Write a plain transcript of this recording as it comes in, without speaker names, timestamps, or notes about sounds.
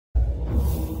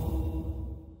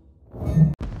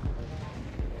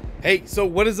Hey, so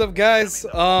what is up, guys?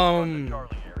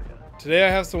 Today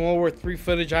I have some World War III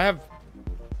footage. I have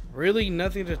really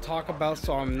nothing to talk about,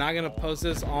 so I'm not gonna post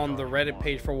this on the Reddit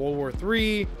page for World War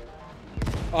III.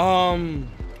 I'm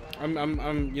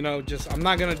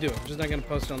not gonna do it. I'm just not gonna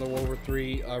post it on the World War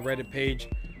III Reddit page,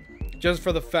 just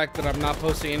for the fact that I'm not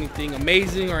posting anything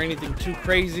amazing or anything too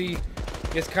crazy.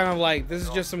 It's kind of like, this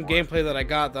is just some gameplay that I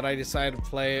got that I decided to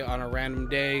play on a random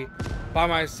day by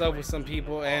myself with some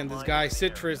people. And this guy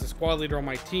Citrus, the squad leader on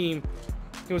my team,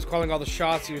 he was calling all the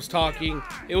shots, he was talking.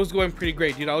 It was going pretty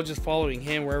great, dude. I was just following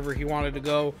him wherever he wanted to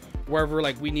go, wherever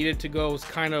like we needed to go. It was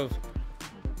kind of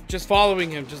just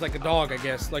following him, just like a dog, I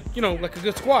guess. Like, you know, like a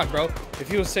good squad, bro. If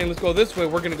he was saying let's go this way,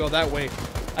 we're gonna go that way.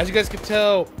 As you guys can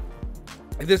tell,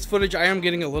 this footage, I am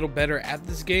getting a little better at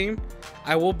this game.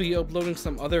 I will be uploading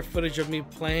some other footage of me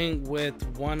playing with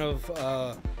one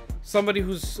of somebody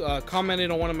who's commented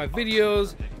on one of my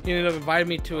videos. He ended up inviting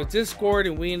me to his Discord,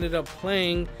 and we ended up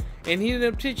playing, and he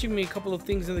ended up teaching me a couple of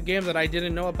things in the game that I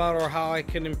didn't know about, or how I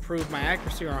can improve my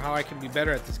accuracy, or how I can be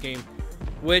better at this game,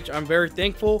 which I'm very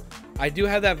thankful. I do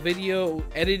have that video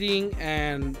editing,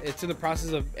 and it's in the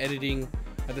process of editing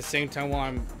at the same time while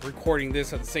I'm recording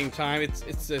this at the same time.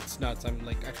 It's nuts. I'm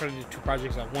like, I try to do two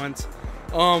projects at once.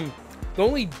 The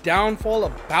only downfall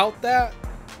about that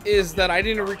is that I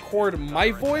didn't record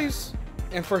my voice,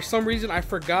 and for some reason I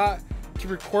forgot to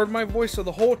record my voice, so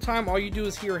the whole time all you do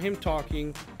is hear him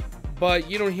talking,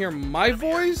 but you don't hear my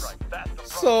voice.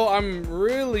 So I'm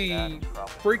really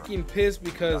freaking pissed,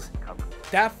 because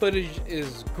that footage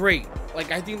is great.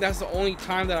 Like, I think that's the only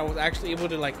time that I was actually able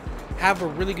to like have a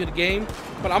really good game.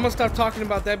 But I'm gonna stop talking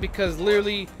about that, because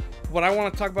literally what I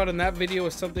want to talk about in that video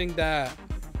is something that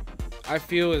I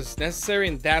feel is necessary,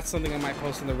 and that's something I might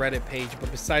post on the Reddit page.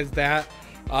 But besides that,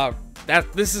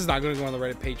 this is not going to go on the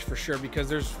Reddit page for sure,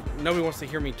 because nobody wants to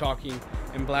hear me talking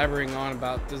and blabbering on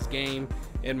about this game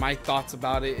and my thoughts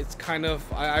about it. It's kind of,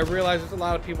 I realize there's a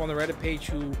lot of people on the Reddit page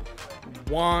who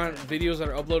want videos that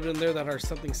are uploaded in there that are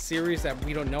something serious that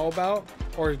we don't know about,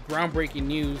 or groundbreaking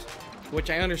news, which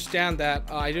I understand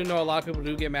that. I do know a lot of people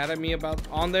do get mad at me about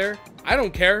on there. I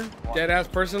don't care,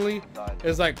 deadass personally.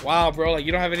 It's like, wow, bro, like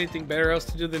you don't have anything better else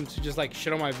to do than to just like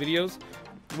shit on my videos,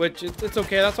 which it's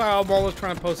okay. That's why I'm always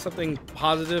trying to post something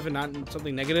positive and not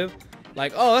something negative.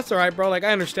 Like, oh, that's all right, bro. Like,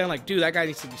 I understand, like, dude, that guy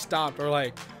needs to be stopped, or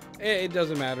like, it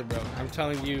doesn't matter, bro. I'm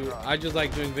telling you, I just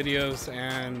like doing videos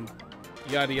and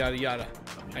yada yada yada.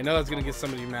 I know that's gonna get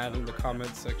somebody mad in the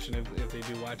comments section if they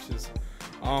do watch this.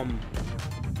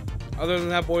 Other than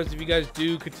that, boys, if you guys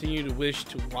do continue to wish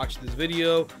to watch this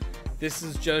video, this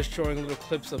is just showing little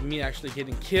clips of me actually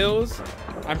getting kills.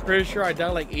 I'm pretty sure I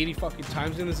died like 80 fucking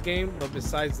times in this game, but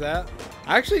besides that,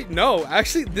 actually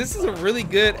this is a really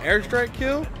good airstrike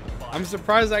kill. I'm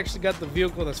surprised I actually got the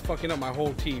vehicle that's fucking up my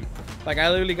whole team. Like, I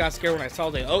literally got scared when I saw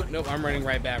it. Oh nope, I'm running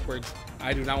right backwards.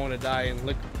 I do not want to die, and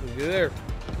look there.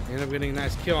 End up getting a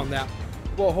nice kill on that.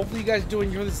 Well, hopefully you guys do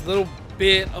enjoy this little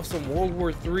bit of some World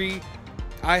War III.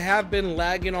 I have been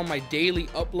lagging on my daily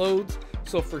uploads,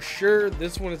 so for sure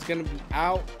this one is gonna be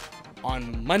out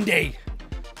on Monday.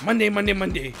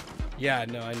 Monday. Yeah,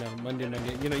 no, I know, Monday.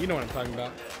 You know what I'm talking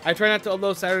about. I try not to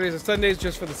upload Saturdays and Sundays,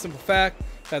 just for the simple fact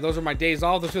that those are my days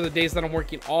off. Those are the days that I'm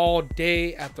working all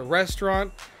day at the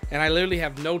restaurant, and I literally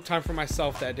have no time for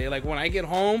myself that day. Like, when I get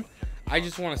home, I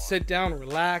just want to sit down,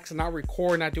 relax, and not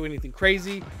record, not do anything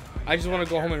crazy. I just want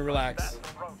to go home and relax.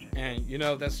 And you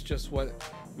know, that's just what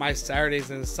my Saturdays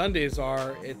and Sundays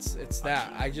are. It's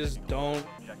that I just don't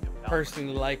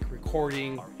personally like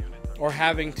recording or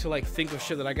having to like think of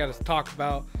shit that I gotta talk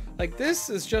about. Like, this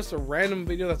is just a random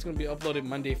video that's gonna be uploaded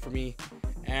Monday for me.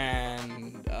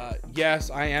 And yes,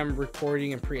 I am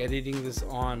recording and pre-editing this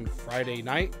on Friday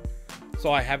night,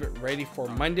 so I have it ready for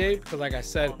Monday, because like I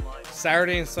said,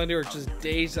 Saturday and Sunday are just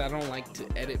days that I don't like to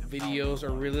edit videos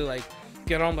or really like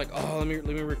get on like, oh, let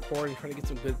me record and try to get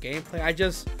some good gameplay. I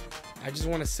just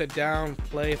want to sit down,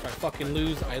 play. If I fucking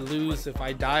lose, I lose. If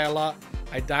I die a lot,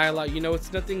 I die a lot. You know,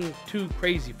 it's nothing too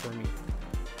crazy for me.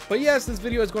 But yes, this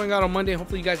video is going out on Monday.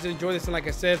 Hopefully you guys did enjoy this. And like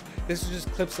I said, this is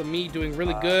just clips of me doing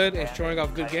really good and showing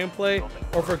off good gameplay.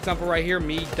 Or for example, right here,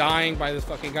 me dying by this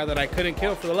fucking guy that I couldn't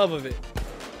kill for the love of it.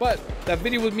 But that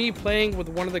video with me playing with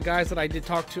one of the guys that I did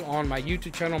talk to on my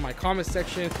YouTube channel, my comment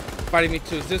section, inviting me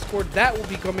to his Discord, that will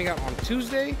be coming out on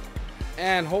Tuesday.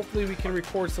 And hopefully we can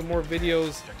record some more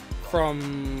videos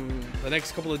from the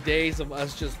next couple of days of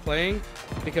us just playing,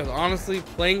 because honestly,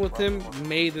 playing with him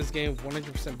made this game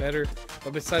 100% better.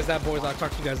 But besides that, boys, I'll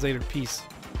talk to you guys later. Peace.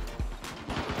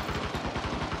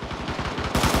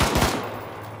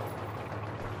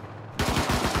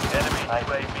 Enemy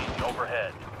UAV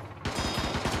overhead.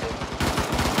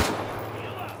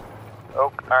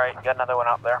 Oak, alright, got another one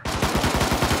out there.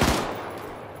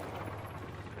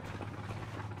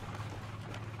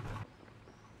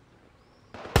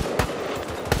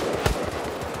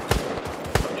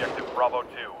 Objective Bravo 2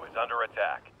 is under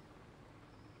attack.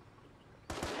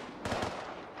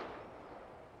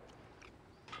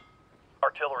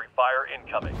 Artillery fire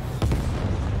incoming.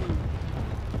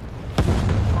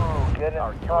 Oh, get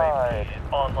Our inside. UAV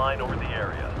is online over the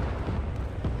area.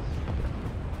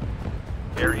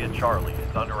 Area Charlie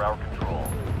is under our control.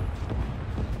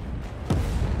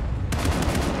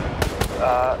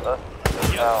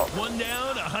 Let's out. One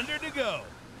down, 100 to go.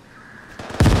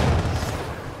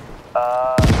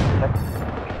 We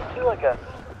can do like a...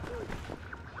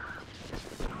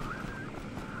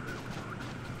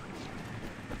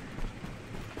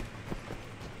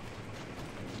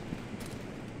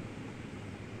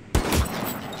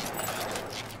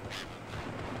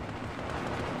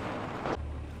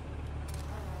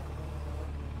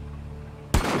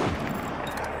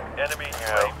 Enemy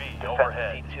UAV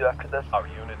overhead. C2 after this. Our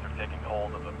units are taking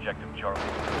hold of Objective Charlie.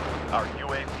 Our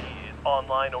UAV is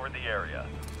online over the area.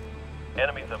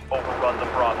 Enemies have overrun the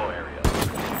Bravo area.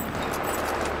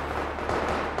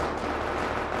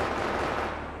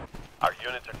 Our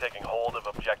units are taking hold of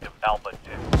Objective Alpha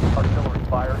 2. Artillery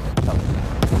fire incoming.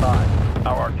 5.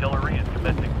 Our artillery is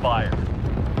commencing fire.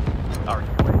 Our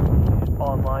UAV is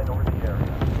online over the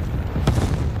area.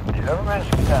 Whoever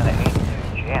managed to get on an A2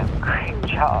 jam, great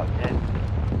job, dude.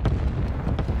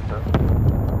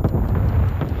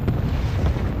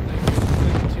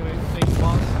 Thank you,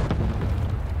 boss.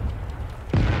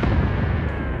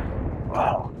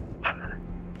 Wow.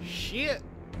 Shit.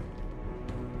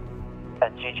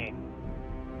 And GG.